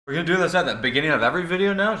We're gonna do this at the beginning of every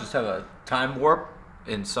video now. Just have a time warp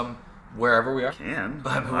in wherever we are.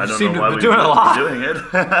 I don't seem know to why be we doing a lot. Doing it.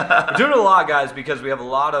 We're doing it a lot, guys, because we have a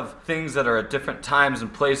lot of things that are at different times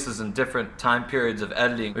and places and different time periods of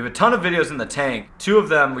editing. We have a ton of videos in the tank. 2 of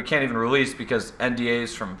them we can't even release because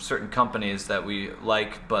NDAs from certain companies that we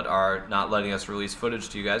like but are not letting us release footage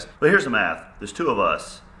to you guys. But here's the math. There's 2 of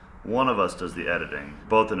us. One of us does the editing,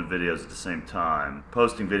 both in the videos at the same time,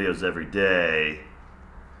 posting videos every day.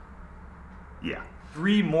 Yeah.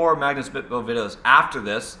 3 more Magnus Bitbo videos after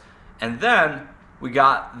this, and then we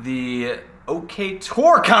got the OK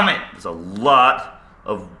Tour coming. There's a lot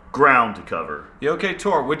of ground to cover. The OK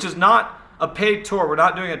Tour, which is not a paid tour. We're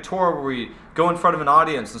not doing a tour where we go in front of an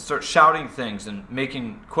audience and start shouting things and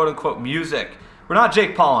making quote-unquote music. We're not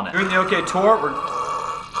Jake Paul in it. During the OK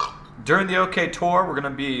Tour, we're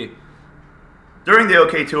gonna be... During the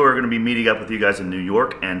OK Tour, we're going to be meeting up with you guys in New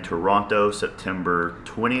York and Toronto, September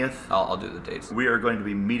 20th. I'll do the dates. We are going to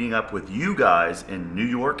be meeting up with you guys in New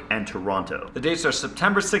York and Toronto. The dates are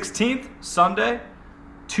September 16th, Sunday,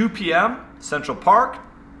 2 p.m., Central Park.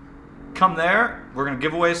 Come there. We're going to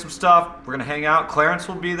give away some stuff. We're going to hang out. Clarence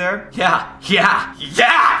will be there. Yeah!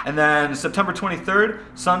 And then September 23rd,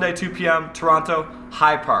 Sunday, 2 p.m., Toronto,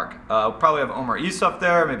 High Park. We'll probably have Omar Isuf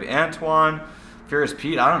there, maybe Antoine. Furious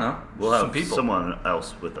Pete, I don't know. We'll have someone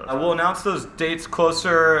else with us. I will announce those dates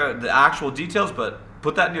closer, the actual details, but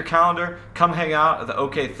put that in your calendar. Come hang out at the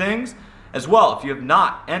OK Things. As well, if you have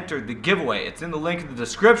not entered the giveaway, it's in the link in the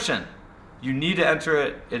description. You need to enter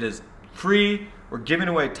it. It is free. We're giving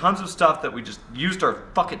away tons of stuff that we just used our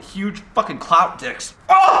fucking huge fucking clout dicks.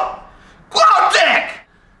 Oh! Clout dick!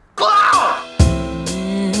 Clout!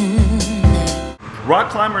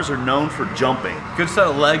 Rock climbers are known for jumping. Good set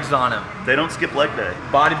of legs on him. They don't skip leg day.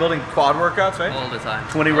 Bodybuilding quad workouts, right? All the time.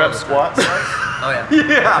 20 rep squats. Oh yeah.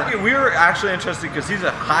 Yeah. We were actually interested because he's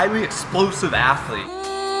a highly explosive athlete.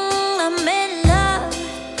 I'm in love,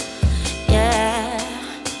 yeah.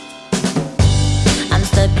 I'm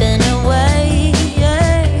slipping away,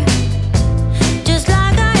 yeah. Just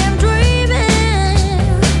like I am dreaming,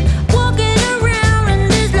 walking around in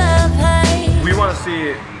this love haze. We want to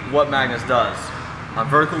see what Magnus does on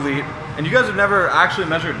vertical leap, and you guys have never actually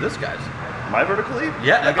measured this, guys. My vertical leap?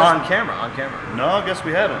 Yeah, I guess on camera. No, I guess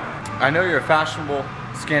we haven't. I know you're a fashionable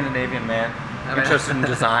Scandinavian man, interested in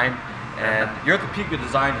design, and you're at the peak of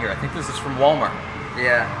design here. I think this is from Walmart.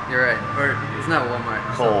 Yeah, you're right. Or it's not Walmart.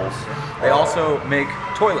 Kohl's. They also make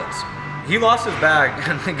toilets. He lost his bag,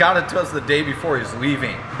 and they got it to us the day before he's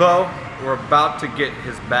leaving. Bo, we're about to get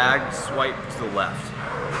his bag swiped to the left.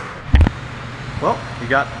 Well, you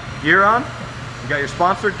got gear on? You got your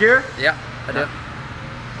sponsored gear? Yeah, I do.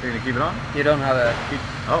 You're gonna keep it on? You don't have a...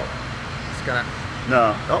 Oh. It's gonna...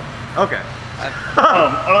 No. Oh, okay.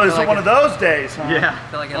 Oh, it's like one of those days, huh? Yeah. I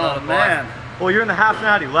feel like a little man. Well, you're in the half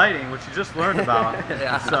natty lighting, which you just learned about.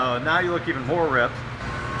 Yeah. So now you look even more ripped.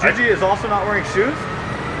 Juji is also not wearing shoes?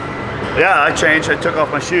 Yeah, I changed. I took off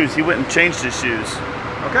my shoes. He went and changed his shoes.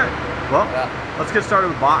 Okay. Well, let's get started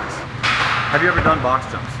with box. Have you ever done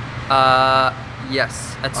box jumps?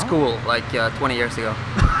 Yes, at school, like 20 years ago.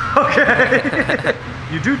 Okay.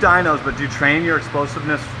 You do dynos, but do you train your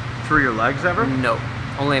explosiveness through your legs ever? No,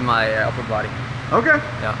 only my upper body. Okay.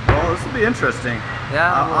 Yeah. Well, this will be interesting.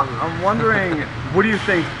 Yeah. I'm wondering, what do you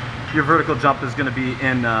think your vertical jump is going to be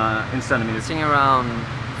in centimeters? Sitting around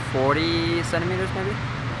 40 centimeters, maybe.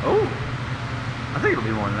 Oh, I think it'll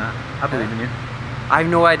be more than that. I believe in you. I have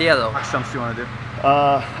no idea though. What jumps do you want to do?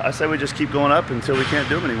 I say we just keep going up until we can't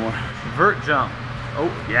do them anymore. Vert jump. Oh,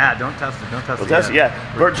 yeah, don't test it. Don't test We'll it. Test it, yeah.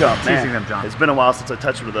 Vert jump. Teasing them jump. It's been a while since I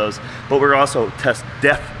touched one of those, but we're also test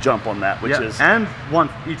death jump on that, which is and one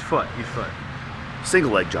each foot.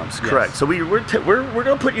 single leg jumps. Yes. Correct. So we're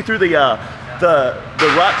gonna put you through the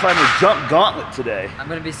rock climber jump gauntlet today. I'm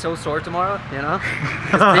gonna be so sore tomorrow, you know.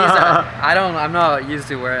 I'm not used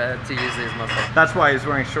to use these muscles. That's why he's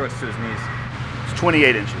wearing shorts to his knees. It's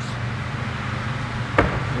 28 inches.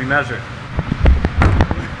 We measured.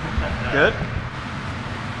 Good.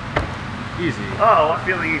 Easy. Oh, I'm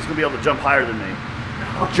feeling he's gonna be able to jump higher than me.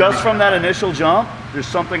 Just from that initial jump, there's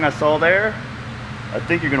something I saw there. I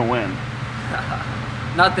think you're gonna win.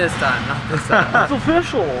 Not this time. Not this time. It's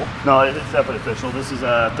official. No, it's definitely official. This is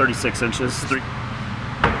 36 inches.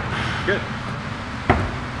 Good.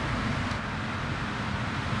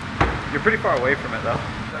 You're pretty far away from it, though.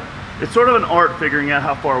 It's sort of an art figuring out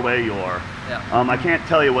how far away you are. Yeah. I can't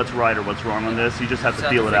tell you what's right or what's wrong on this. You just have to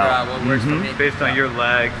feel it figure out. what works for me. Based on your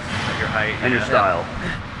legs and your height. And your style.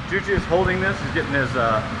 Juji is holding this. He's getting his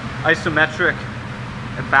isometric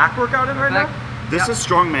back workout in right now. This is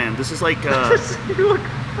strongman. This is like... You look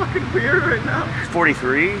fucking weird right now.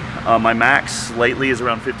 43. My max lately is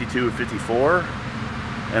around 52 or 54,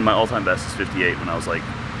 and my all-time best is 58 when I was like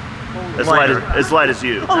as light as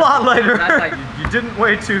you. A lot lighter. That's like- You didn't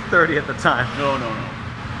weigh 230 at the time. No. Ooh,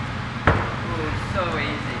 so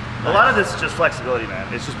easy. A lot of this is just flexibility,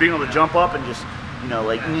 man. It's just being able to jump up and just, you know,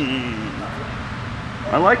 like.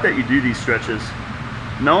 I like that you do these stretches.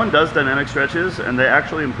 No one does dynamic stretches, and they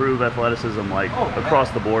actually improve athleticism like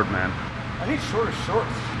across the board, man. I need shorter shorts.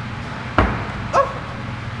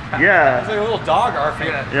 Yeah. It's like a little dog arfing.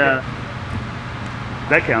 Yeah.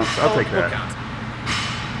 That counts. I'll take that. Count.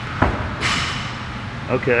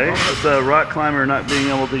 Okay. This rock climber not being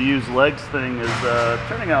able to use legs thing is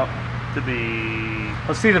turning out to be.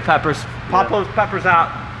 Let's see the peppers. Pop those peppers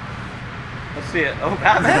out. Let's see it. Oh,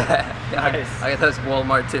 Batman. Nice. I got those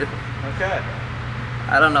Walmart too. Okay.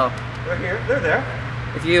 I don't know. They're here. They're there.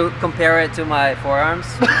 If you compare it to my forearms,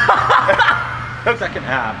 Second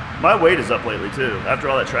half. My weight is up lately too. After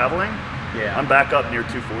all that traveling, Yeah. I'm back up near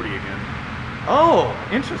 240 again. Oh,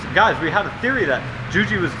 interesting. Guys, we had a theory that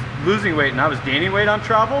Juji was losing weight and I was gaining weight on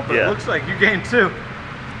travel, but Yeah. it looks like you gained too.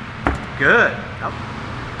 Good. Yep.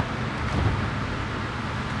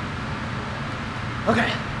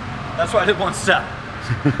 Okay. That's why I did one step.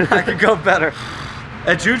 I could go better.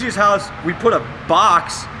 At Juji's house, we put a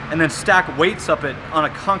box and then stack weights up it on a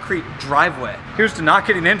concrete driveway. Here's to not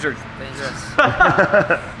getting injured. dangerous.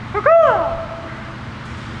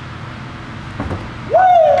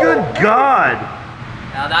 Good God!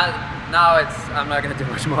 Now I'm not gonna do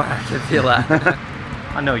much more. I can feel that.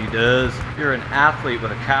 I know you does. You're an athlete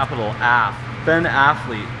with a capital AF. Then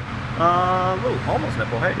athlete. Ooh, almost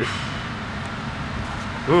nipple. Hey.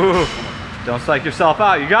 Ooh. Don't psych yourself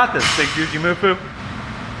out. You got this, big Jujimufu.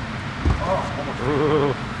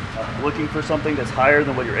 Ooh. Looking for something that's higher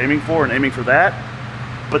than what you're aiming for and aiming for that,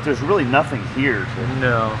 but there's really nothing here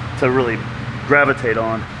No. to really gravitate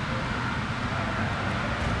on.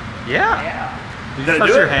 Yeah. Did Did I you touch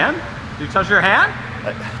do your it? hand? Did you touch your hand?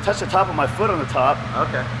 I touched the top of my foot on the top.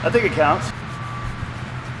 Okay. I think it counts.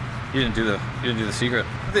 You didn't do the secret.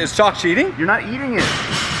 Is chalk cheating? You're not eating it.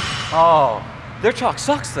 Oh, their chalk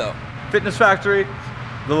sucks though. Fitness Factory,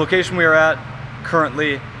 the location we are at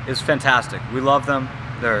currently is fantastic. We love them.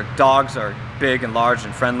 Their dogs are big and large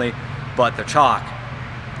and friendly, but they're chalk.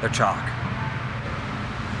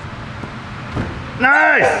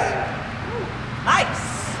 Nice! Nice.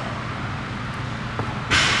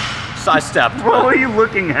 Sidestep. What are you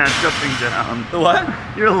looking at jumping down? The what?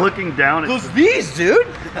 You're looking down at These, dude.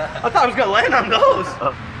 I thought I was gonna land on those.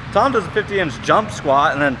 Tom does a 50-inch jump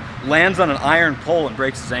squat and then lands on an iron pole and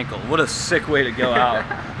breaks his ankle. What a sick way to go out.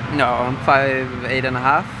 No, I'm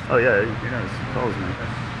 5'8.5". Oh yeah, you're not as tall as me.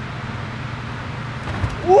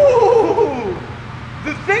 Ooh!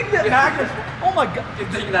 The thing that Magnus, oh my god. You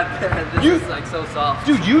think that this You- is like so soft?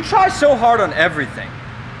 Dude, you try so hard on everything.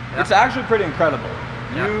 Yeah. It's actually pretty incredible.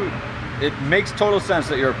 Yeah. It makes total sense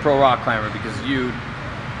that you're a pro rock climber because you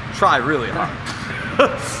try really hard.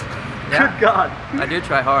 Yeah. Good God. I do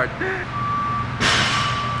try hard.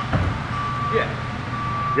 Yeah.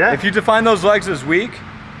 Yeah. If you define those legs as weak,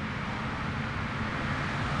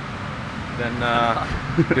 then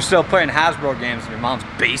you're still playing Hasbro games in your mom's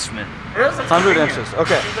basement. 100 inches.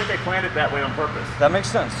 Okay. Seems like they planned it that way on purpose. That makes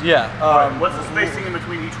sense. Yeah. What's the spacing in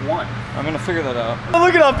between each one? I'm gonna figure that out.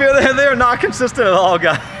 Look it up here. They are not consistent at all,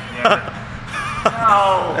 guys.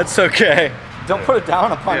 No. It's okay. Don't put it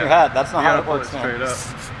down upon your head. That's not how it works. Man. Straight up.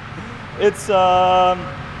 It's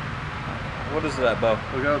what is that, Bo?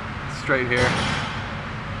 Look up straight here.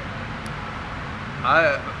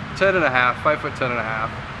 10.5, 5'10.5".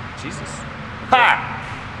 Jesus.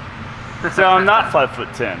 Ha! So I'm not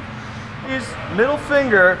 5'10". His middle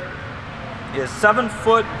finger is 7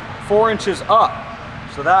 foot 4 inches up.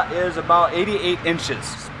 So that is about 88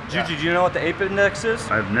 inches. Juji, do you know what the ape index is?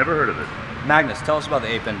 I've never heard of it. Magnus, tell us about the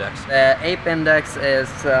ape index. The ape index is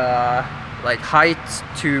like height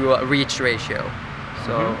to reach ratio.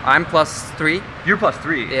 So I'm +3. You're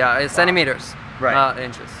 +3. Yeah, it's centimeters, Right. not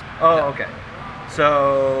inches. Oh, Yeah. okay.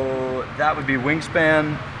 So that would be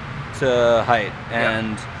wingspan to height,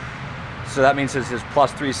 and so that means his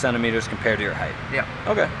 +3 centimeters compared to your height. Yeah.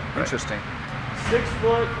 Okay, interesting.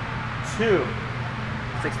 6'2".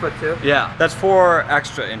 6'2". Yeah, that's 4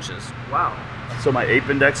 extra inches. Wow. So my ape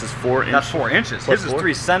index is 4 inches. That's 4 inches. Plus His is 4?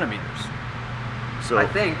 3 centimeters. So, I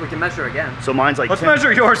think we can measure again. so mine's like Let's 10.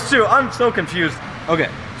 measure yours too. I'm so confused. Okay,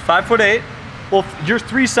 5'8". Well, you're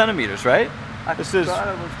 3 centimeters, right? This is thought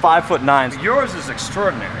it was 5'9". Yours is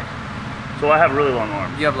extraordinary. So I have really long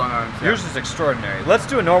arms. You have long arms. Yeah. Yours is extraordinary. Let's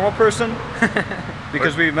do a normal person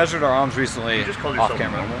because we measured our arms recently You just called off yourself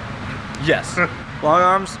camera. normal. Yes. Long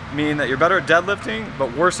arms mean that you're better at deadlifting,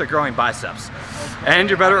 but worse at growing biceps. And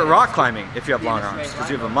you're better at rock climbing if you have long arms, because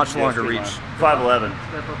you have a much longer reach. 5'11".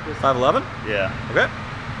 5'11"? Yeah. Okay.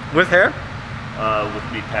 With hair?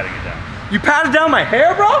 With me patting it down. You patted down my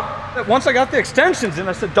hair, bro? Once I got the extensions in,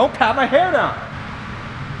 I said, don't pat my hair down.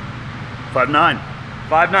 5'9".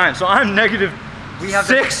 5'9", so I'm negative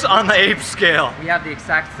 6 on the ape scale. We have the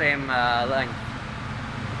exact same length.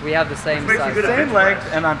 We have the same Which makes you size. good at Same bench length,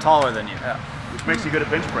 press. and I'm taller than you. Yeah. Which makes you good at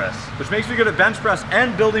bench press. Which makes me good at bench press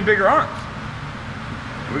and building bigger arms.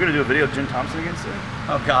 We're gonna do a video of Jim Thompson again soon.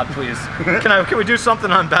 Oh God, please. Can we do something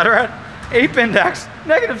I'm better at? Ape index,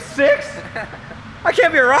 -6? I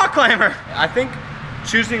can't be a rock climber. I think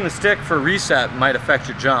choosing the stick for reset might affect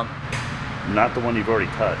your jump. Not the one you've already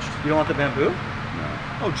touched. You don't want the bamboo? No.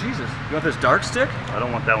 Oh Jesus. You want this dark stick? I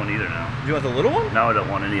don't want that one either now. You want the little one? Now I don't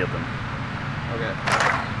want any of them. Okay.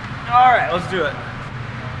 All right, let's do it.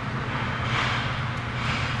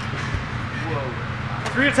 Whoa.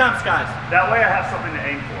 3 attempts, guys. That way I have something to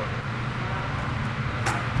aim for.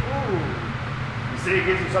 Ooh. You see, it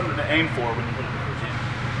gives you something to aim for when you put it in the routine.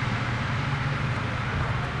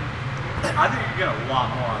 I think you get a lot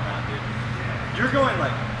more on that, dude. You're going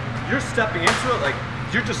like, you're stepping into it like,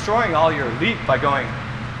 you're destroying all your leap by going.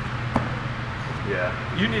 Yeah.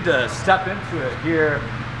 You need to step into it here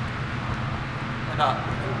and up.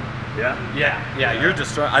 Yeah? Yeah, you're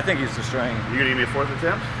destroying. I think he's destroying. You gonna give me a 4th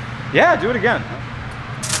attempt? Yeah, do it again.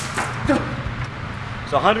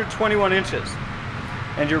 So 121 inches.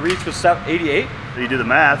 And your reach was 88? So you do the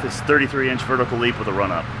math, it's 33-inch vertical leap with a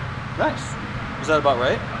run up. Nice. Is that about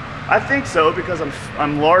right? I think so because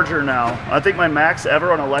I'm larger now. I think my max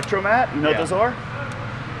ever on electromat, you know what Yeah. those are?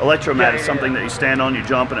 Electromat Yeah, is something that you stand on, you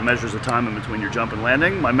jump, and it measures the time in between your jump and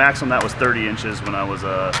landing. My max on that was 30 inches when I was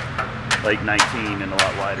like 19 and a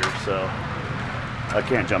lot lighter, so I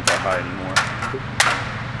can't jump that high anymore.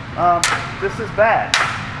 This is bad.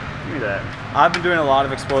 Give me that. I've been doing a lot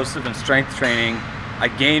of explosive and strength training. I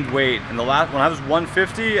gained weight. In the last, when I was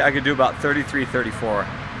 150, I could do about 33, 34.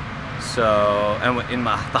 So, and in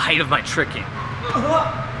the height of my tricking.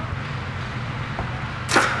 Oh,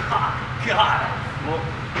 God. Well,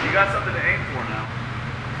 you got something to aim for now.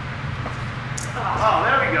 Oh,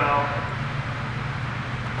 there we go.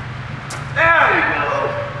 There we go.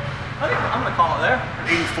 I think I'm gonna call it there.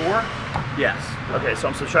 84? Yes. Okay, so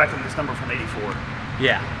I'm subtracting this number from 84.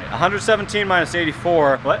 Yeah. 117 minus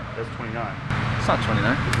 84. What? That's 29. It's not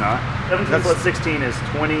 29. It's not. 17 That's- plus 16 is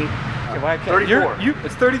 20. Okay, why I can't- 34.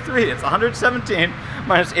 It's 33. It's 117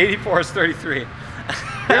 minus 84 is 33.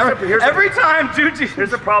 Here's Every time, dude.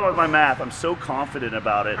 Here's the problem with my math. I'm so confident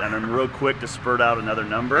about it, and I'm real quick to spurt out another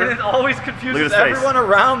number. And it always Look confuses at his face. everyone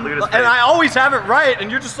around. Look at his And face. I always have it right, and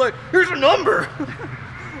you're just like, here's a number.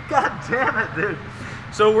 God damn it, dude.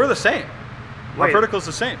 So we're the same. My Wait. vertical's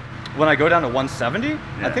the same. When I go down to 170, I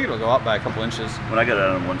Yeah. think it'll go up by a couple inches. When I get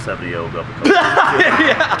out on 170, it'll go up a couple.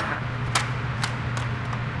 Yeah.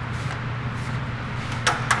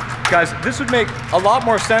 Guys, this would make a lot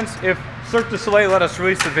more sense if Cirque du Soleil let us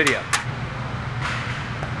release the video.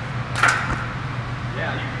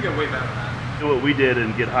 Yeah, you can get way better than that. Do what we did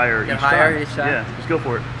and get higher Get each higher time. each time? Yeah, just go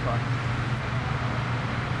for it.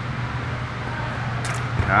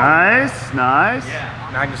 Nice, nice. Yeah.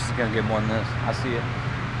 Magnus is gonna get more than this. I see it.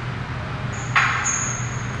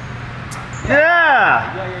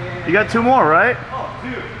 Yeah. You got 2 more, right? Oh,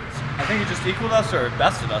 dude. I think he just equaled us or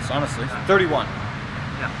bested us, honestly. 31.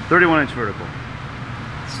 31-inch vertical.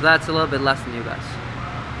 So that's a little bit less than you guys.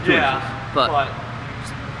 Yeah. But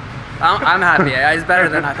I'm happy. It's better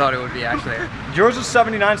than I thought it would be, actually. Yours is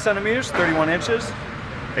 79 centimeters, 31 inches.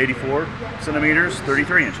 84 centimeters,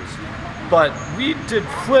 33 inches. But we did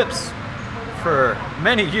flips for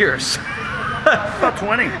many years. About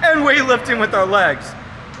 20. And weightlifting with our legs.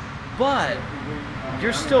 But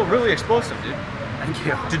you're still really explosive, dude. Thank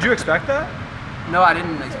you. Did you expect that? No, I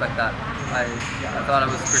didn't expect that. I thought I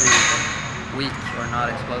was pretty weak or not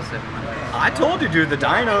explosive. I told you, dude, the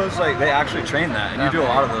dynos, like, they actually train that, and you do a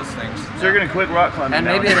lot of those things. So you're gonna quit rock climbing And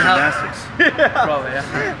now maybe and it do helped. gymnastics. Yeah. Probably,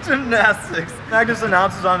 yeah. Gymnastics. Magnus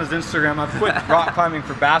announces on his Instagram, I've quit rock climbing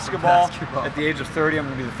for basketball. Basketball. At the age of 30, I'm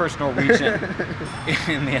going to be the first Norwegian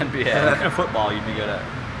in the NBA. In football, you'd be good at.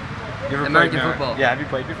 You ever American played football. Yeah, have you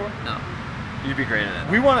played before? No. You'd be great at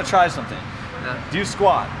it. We want to try something. No. Do you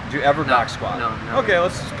squat? Do you ever No. back squat? No, no. Okay,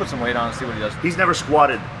 let's just put some weight on and see what he does. He's never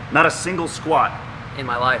squatted. Not a single squat In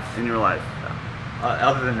my life. in your life.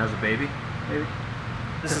 Other than as a baby, maybe?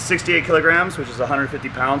 This is 68 kilograms, which is 150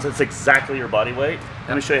 pounds. That's exactly your body weight.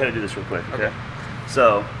 Let me show you how to do this real quick, okay?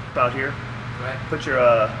 So, about here. Right. Put your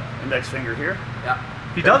index finger here. Yeah.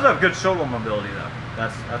 He does have good shoulder mobility, though.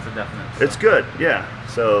 That's a definite. It's good, yeah.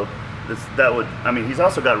 So that would, I mean, he's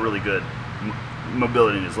also got really good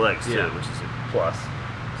mobility in his legs too, which is a plus.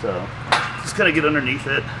 So just kind of get underneath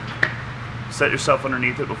it. Set yourself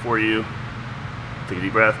underneath it before you take a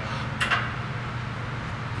deep breath.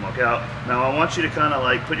 Walk out. Now I want you to kind of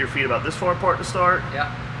like put your feet about this far apart to start.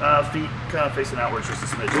 Yeah. Feet kind of facing outwards just a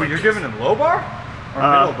smidge. Wait, you're giving him low bar or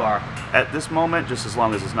middle bar? At this moment, just as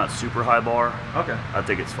long as it's not super high bar, Okay. I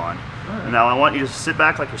think it's fine. Right. Now I want you to sit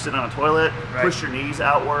back like you're sitting on a toilet, Right. push your knees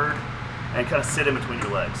outward, and kind of sit in between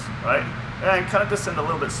your legs, right? And kind of descend a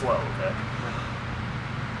little bit slow, okay?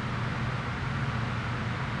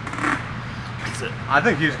 That's it. I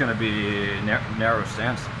think he's going to be narrow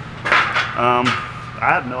stance.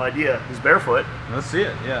 I have no idea. He's barefoot, Let's see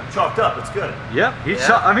it. Yeah. chalked up. It's good. Yep. He's.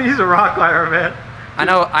 Yeah. I mean, he's a rock climber, man.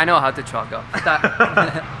 I know how to chalk up.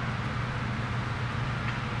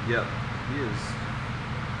 Yep. He is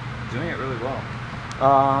doing it really well.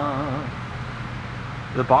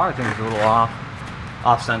 The bar, I think, is a little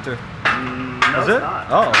off center. No, Is it's it? not.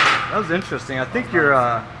 Oh, that was interesting. I think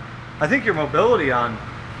your mobility on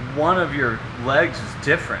one of your legs is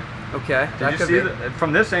different. Okay. Did you see that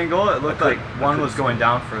from this angle? It looked like one was going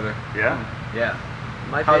down further. Yeah. Yeah.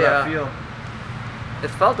 Might How be, did that feel? It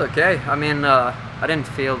felt okay. I mean, I didn't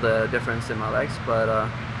feel the difference in my legs, but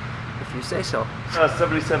if you say so.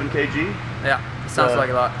 77 kg. Yeah, it sounds like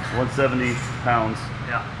a lot. 170 pounds.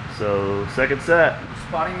 Yeah. So second set.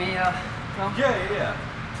 Spotting me, Tom? Yeah.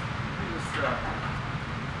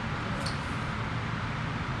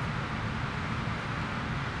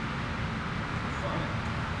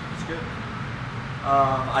 It's good.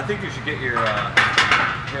 I think you should get your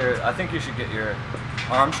I think you should get your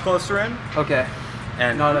arms closer in. Okay.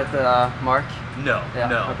 And Not at the mark? no, Yeah,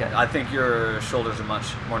 no. okay. I think your shoulders are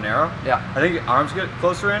much more narrow. Yeah. I think your arms get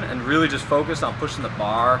closer in and really just focus on pushing the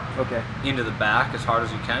bar Okay. into the back as hard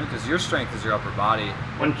as you can because your strength is your upper body.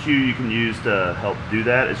 One cue you can use to help do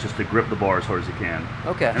that is just to grip the bar as hard as you can.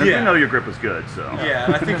 Okay. And Yeah. you know your grip is good, so. Yeah,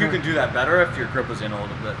 and I think you can do that better if your grip was in a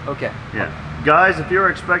little bit. Okay. Yeah. Guys, if you're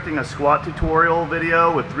expecting a squat tutorial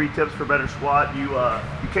video with 3 tips for better squat, you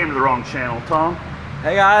came to the wrong channel. Tom?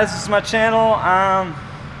 Hey guys, this is my channel.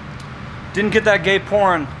 Didn't get that gay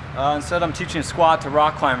porn. Instead, I'm teaching squat to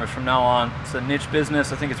rock climbers from now on. It's a niche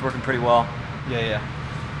business. I think it's working pretty well. Yeah.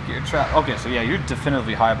 Get your trap. Okay, so yeah, you're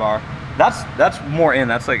definitively high bar. That's more in.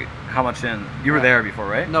 That's like how much in? You were there before,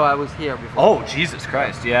 right? No, I was here before. Oh, Jesus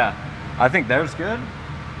Christ. Yeah. I think there's good.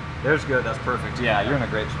 There's good. That's perfect. Yeah, you're in a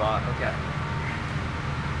great spot. Okay.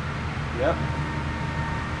 Yep.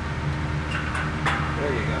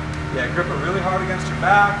 There you go. Yeah, grip it really hard against your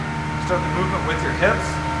back. Start the movement with your hips.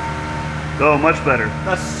 Oh, much better.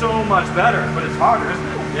 That's so much better, but it's harder, isn't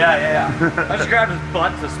it? Yeah. I just grabbed his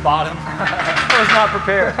butt to spot him. I was not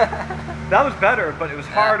prepared. That was better, but it was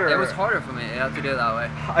harder. It was harder for me, yeah, to do it that way.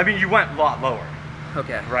 I mean, you went a lot lower,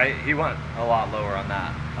 Okay. right? He went a lot lower on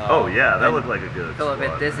that. Oh, yeah, that and- looked like a good I feel a bit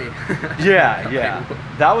squat. dizzy. Yeah.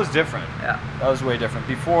 That was different. Yeah. That was way different.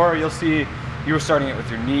 Before, you'll see you were starting it with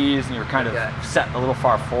your knees and you were kind of Okay. set a little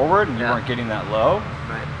far forward and you Yeah. weren't getting that low,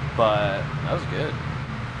 Right. but that was good.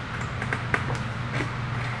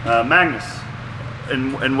 Magnus,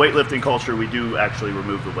 in weightlifting culture, we do actually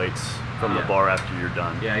remove the weights from the bar after you're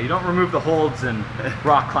done. Yeah, you don't remove the holds in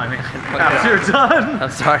rock climbing after you're done.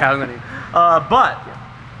 I'm sorry, I'm gonna. But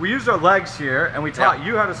we used our legs here and we taught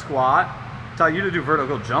you how to squat, taught you to do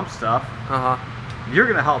vertical jump stuff. Uh huh. You're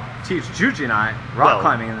gonna help teach Juji and I rock Well,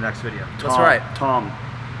 climbing in the next video. That's right. Tom,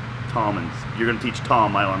 and you're gonna teach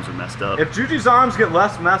Tom. My arms are messed up. If Juji's arms get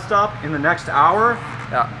less messed up in the next hour,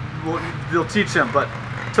 Yeah. you'll teach him, but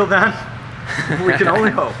till then, we can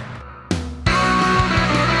only hope.